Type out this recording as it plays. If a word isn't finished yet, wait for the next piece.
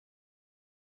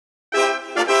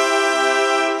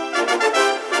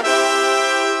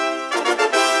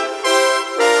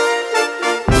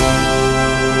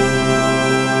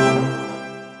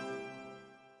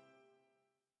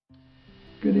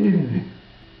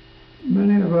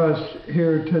us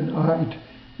here tonight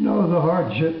know the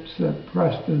hardships that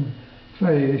Preston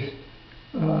faced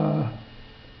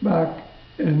back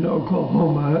in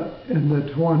Oklahoma in the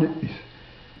 20s.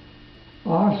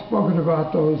 I've spoken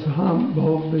about those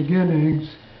humble beginnings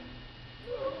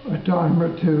a time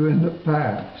or two in the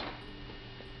past.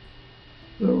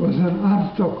 There was an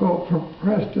obstacle for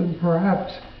Preston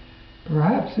perhaps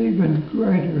even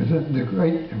greater than the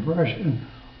Great Depression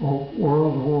or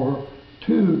World War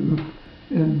II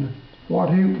in what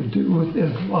he would do with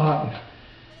his life.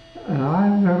 And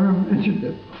I've never mentioned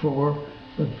it before,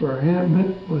 but for him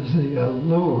it was the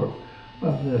allure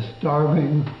of the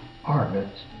starving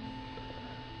artist.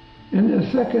 In the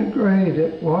second grade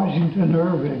at Washington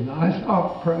Irving, I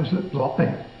saw Preston's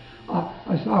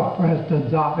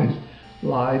eyes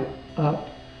light up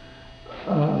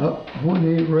when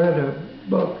he read a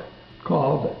book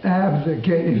called Ab the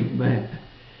Caveman.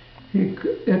 It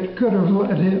could have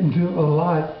led him to a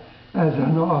life as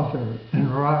an author and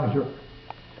writer.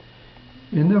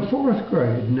 In the fourth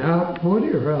grade, now at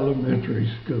Whittier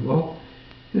Elementary School,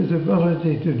 his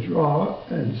ability to draw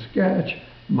and sketch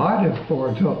might have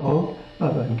foretold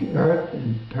of a Garrett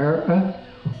in Paris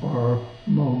or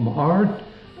Montmartre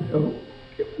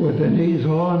with an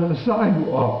easel on a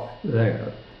sidewalk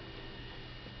there.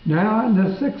 Now in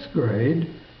the sixth grade,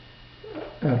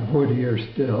 at Whittier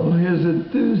still, his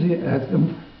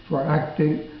enthusiasm for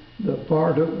acting the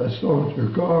part of a soldier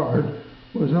guard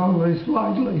was only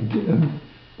slightly dimmed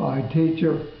by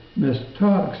teacher Miss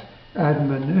Tuck's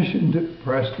admonition to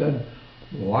Preston,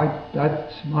 "Wipe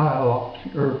that smile off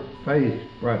your face,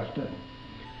 Preston."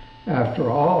 After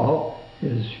all,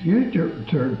 his future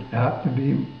turned out to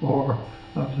be more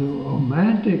of the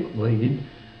romantic lead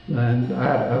than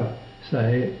that of,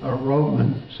 say, a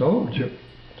Roman soldier.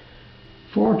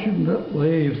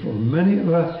 Fortunately for many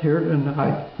of us here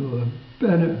tonight who have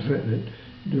benefited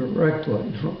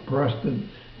directly from Preston's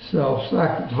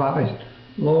self-sacrifice,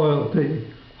 loyalty,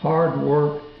 hard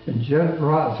work, and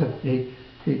generosity,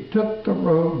 he took the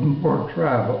road more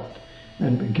traveled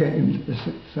and became the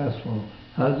successful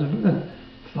husband,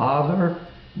 father,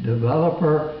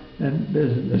 developer, and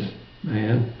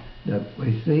businessman that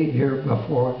we see here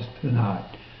before us tonight.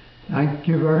 Thank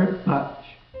you very much.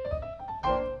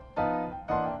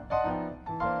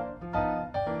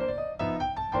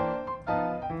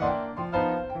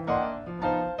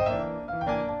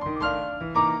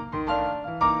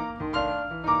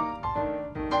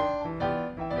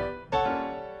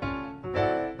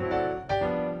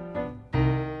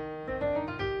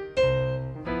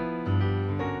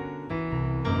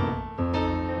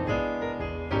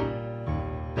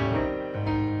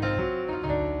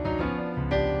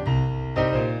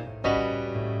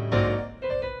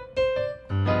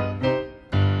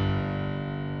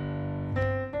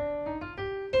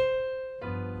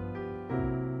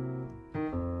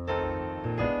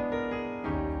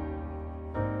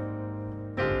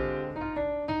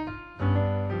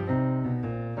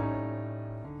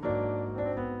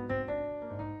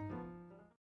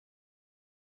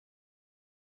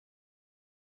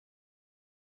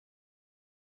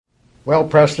 Well,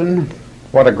 Preston,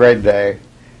 what a great day.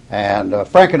 And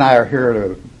Frank and I are here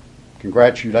to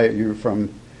congratulate you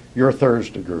from your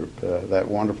Thursday group, that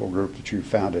wonderful group that you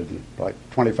founded like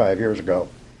 25 years ago.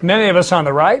 Many of us on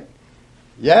the right.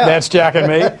 Yeah. That's Jack and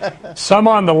me. Some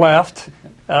on the left.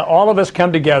 All of us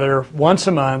come together once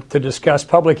a month to discuss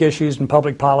public issues and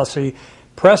public policy.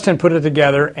 Preston put it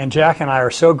together, and Jack and I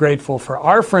are so grateful for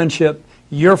our friendship,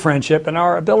 your friendship, and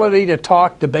our ability to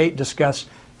talk, debate, discuss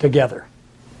together.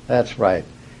 That's right.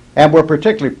 And we're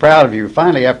particularly proud of you,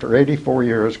 finally, after 84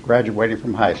 years, graduating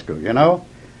from high school. You know,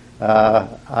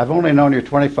 I've only known you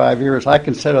 25 years. I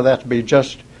consider that to be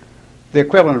just the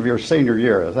equivalent of your senior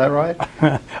year. Is that right?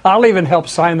 I'll even help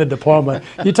sign the diploma.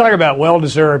 You talk about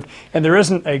well-deserved, and there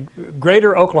isn't a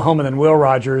greater Oklahoman than Will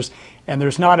Rogers, and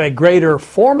there's not a greater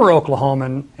former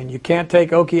Oklahoman, and you can't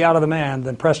take Okie out of the man,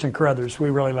 than Preston Carruthers.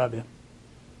 We really love you.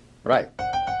 Right.